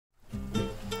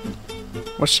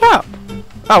What's up?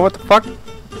 Oh, what the fuck?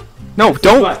 No,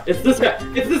 don't! It's this guy!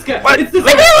 It's this guy! What? It's this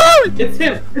Leave me guy! alone! It's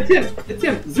him! It's him! It's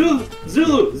him!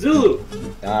 Zulu!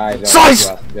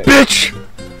 Slice! Bitch!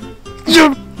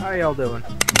 You! How y'all doing?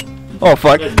 Oh,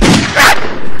 fuck.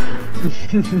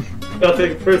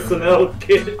 Nothing personnel,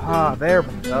 kid. Ah, there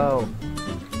we go.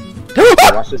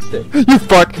 Watch this stick. You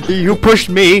fuck! You pushed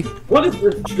me! What is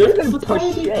this? This is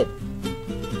Push shit.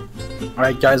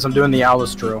 Alright guys, I'm doing the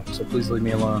Alice drill, so please leave me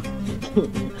alone.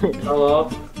 Hello?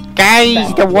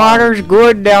 Guys, the water's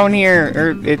good down here.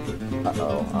 The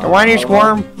water's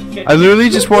warm. I literally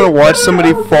just want to watch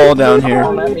somebody fall down here.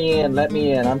 Oh, let me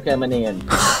in, I'm coming in.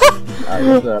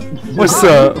 Alright, what's up? What's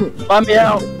up? Let me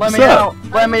out! Let me What's up?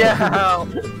 out! Let me out!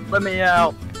 Let me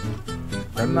out!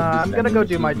 Nah, I'm gonna go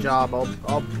do my job.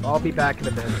 I'll be back in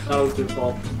a bit. That was your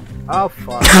fault. Oh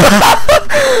fuck.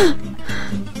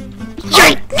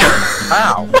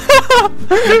 Ow!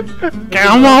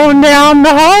 Come on down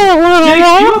the hole, little Jake,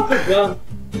 you boy. have the gun.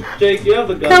 Jake, you have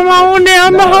the gun. Come on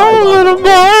down the hole, little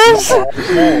boys.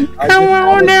 Come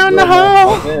on down the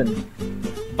hole.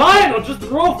 Fine, I'll just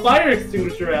throw a fire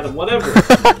extinguisher at him, whatever.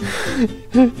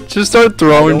 Just start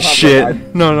throwing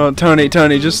shit. No, Tony,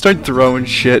 just start throwing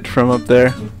shit from up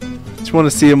there. Just want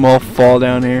to see them all fall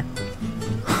down here.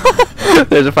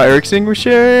 There's a fire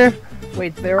extinguisher.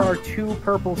 Wait, there are 2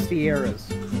 purple Sierras.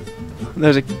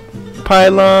 There's a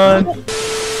pylon.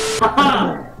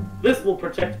 Haha! This will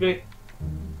protect me.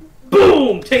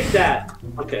 Boom! Take that!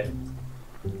 Okay.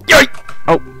 Yoink!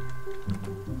 Oh.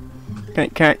 Can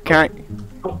I?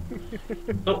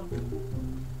 Nope. I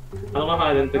don't know how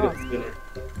I didn't think of spinner.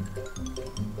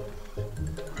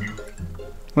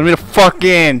 Let me the fuck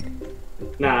in.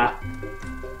 Nah.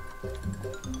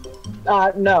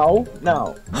 No.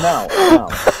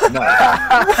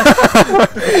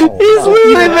 He's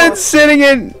literally been sitting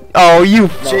in. Oh, you.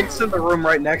 Jake's in the room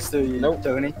right next to you,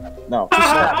 Tony. No.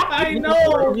 I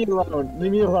know! Leave me alone.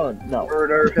 Leave me alone. No.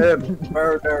 Murder him!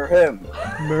 Murder him!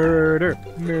 Murder.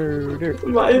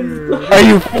 Are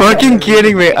you fucking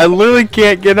kidding me? I literally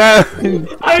can't get out.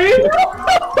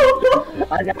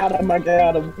 I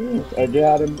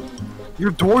got him.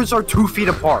 Your doors are 2 feet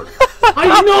apart.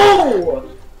 I know!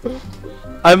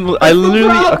 I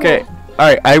literally. Okay.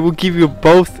 Alright, I will give you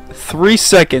both 3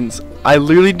 seconds. I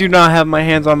literally do not have my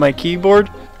hands on my keyboard,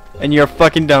 and you're a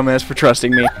fucking dumbass for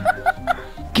trusting me.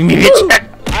 Give me bitch.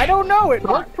 I don't know, it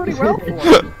worked pretty well for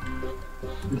him.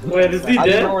 Wait, is he I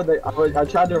dead? didn't know where I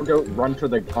tried to go run for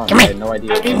the gun. I had no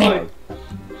idea. I mean, like,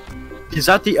 He's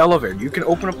at the elevator. You can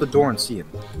open up the door and see him.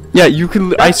 Yeah, you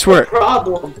can. I that's swear. the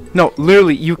problem. No,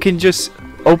 literally, you can just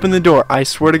open the door. I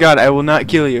swear to God, I will not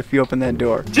kill you if you open that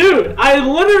door. Dude, I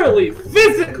literally,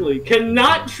 physically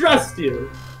cannot trust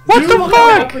you. What the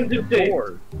fuck?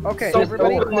 Okay, So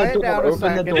everybody open the quiet door, down a open the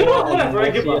second. door, You know what, and whatever, I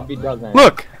we'll give see up. if he doesn't.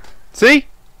 Look, see?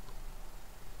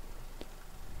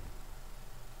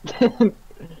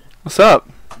 What's up?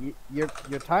 Your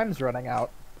time's running out.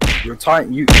 Your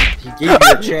time, he gave you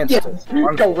a chance to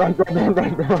run. Go, run. Go.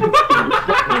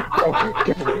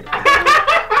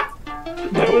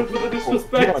 That was for the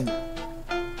disrespect.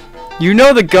 You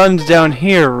know the gun's down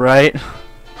here, right?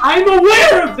 I'm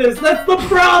aware of this, that's the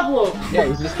problem! Yeah,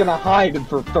 he's just gonna hide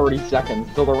for 30 seconds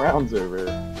till the round's over.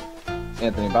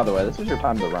 Anthony, by the way, this is your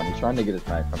time to run. He's trying to get his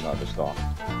knife from the other stall.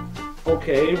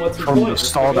 Okay, what's your From point? the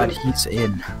stall that he's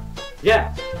in.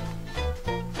 Yeah.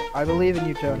 I believe in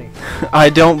you, Tony.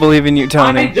 I don't believe in you, I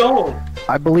Tony. don't.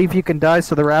 I believe you can die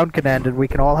so the round can end and we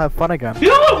can all have fun again. You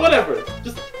know what? Whatever.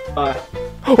 Just, Wait,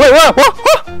 what?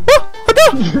 What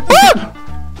the?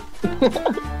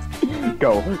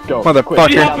 Go. Motherfucker.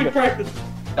 yeah, we practiced.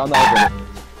 Down the elevator.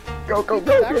 Go.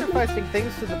 Sacrificing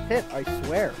things to the pit, I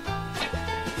swear.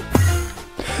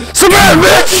 Survive,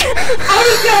 bitch! How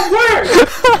does that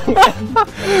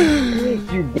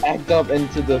work? You backed up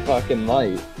into the fucking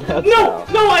light. That's No,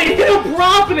 I hit a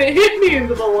prop and it hit me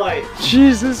into the light.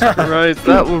 Jesus Christ,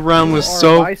 that round was Or a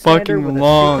so bystander fucking with a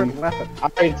long. secret weapon.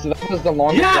 Alright, so that was the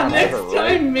longest Yeah, round next ever, time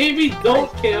right? maybe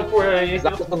don't camp where I am.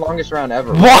 That was the longest round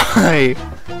ever. Why?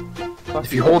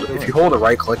 If you hold a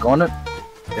right click on it,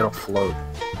 it'll float.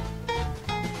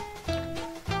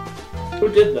 Who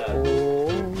did that?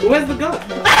 Who has the gun?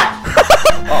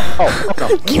 Oh, no.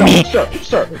 Give me. Sir.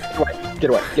 Get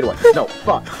away. No,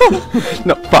 fuck.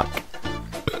 No, fuck.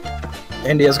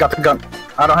 India's got the gun.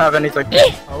 I don't have anything.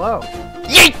 Hello.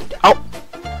 Yeet! Oh.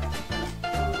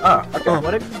 Ah, okay.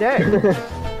 What a good day.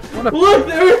 Look,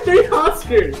 there were 3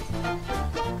 Oscars.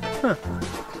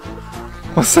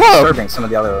 What's up? Serving some of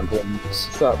the other employees.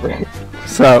 What's up, bro?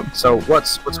 What's up? So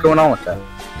what's going on with that?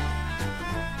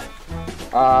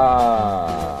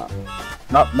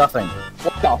 Nothing. Nothing.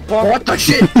 What the fuck? What the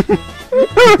shit?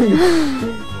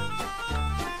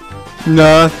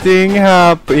 Nothing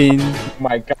happened.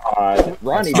 My God,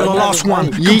 Ronnie. You're the last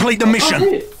one. Complete the mission.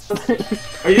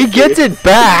 Are you He gets serious? it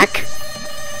back.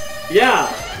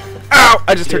 Yeah. Ow!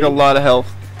 I just took a lot of health.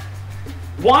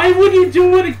 Why would you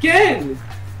do it again?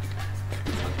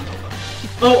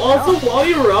 Oh, also, while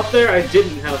you were up there, I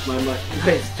didn't have my mic.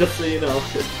 Nice, just so you know.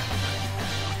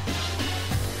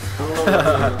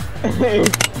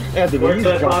 Anthony, Where he's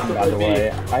could I gone, by the possibly way.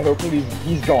 I hope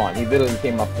he's gone. He literally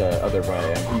came up the other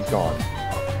way, and he's gone.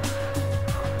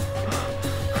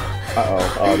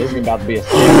 Uh-oh. Oh, this is about to be a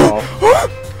standoff.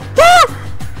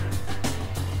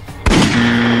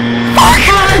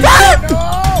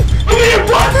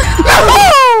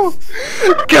 No!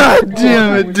 God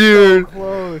damn it, dude!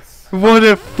 Close. What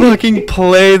a fucking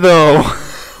play, though.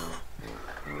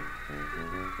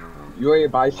 You are a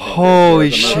bystander. Holy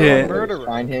There's a shit. murderer.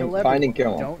 Find him. Kill Find and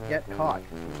everyone. kill him. Don't get caught.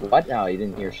 What? No, you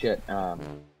didn't hear shit.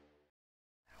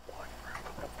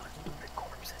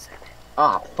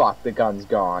 Ah, fuck, the gun's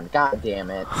gone. God damn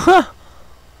it. Huh.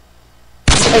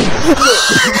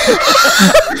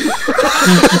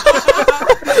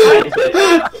 I did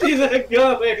not see that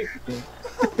coming.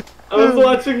 I was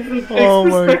watching from Jake's Oh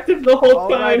my- perspective the whole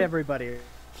Alright, time. everybody.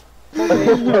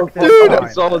 Dude, Dude, I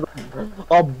saw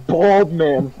a bald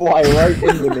man fly right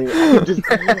into me.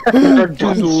 Just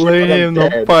Just lay him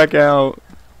the fuck out.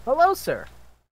 Hello, sir.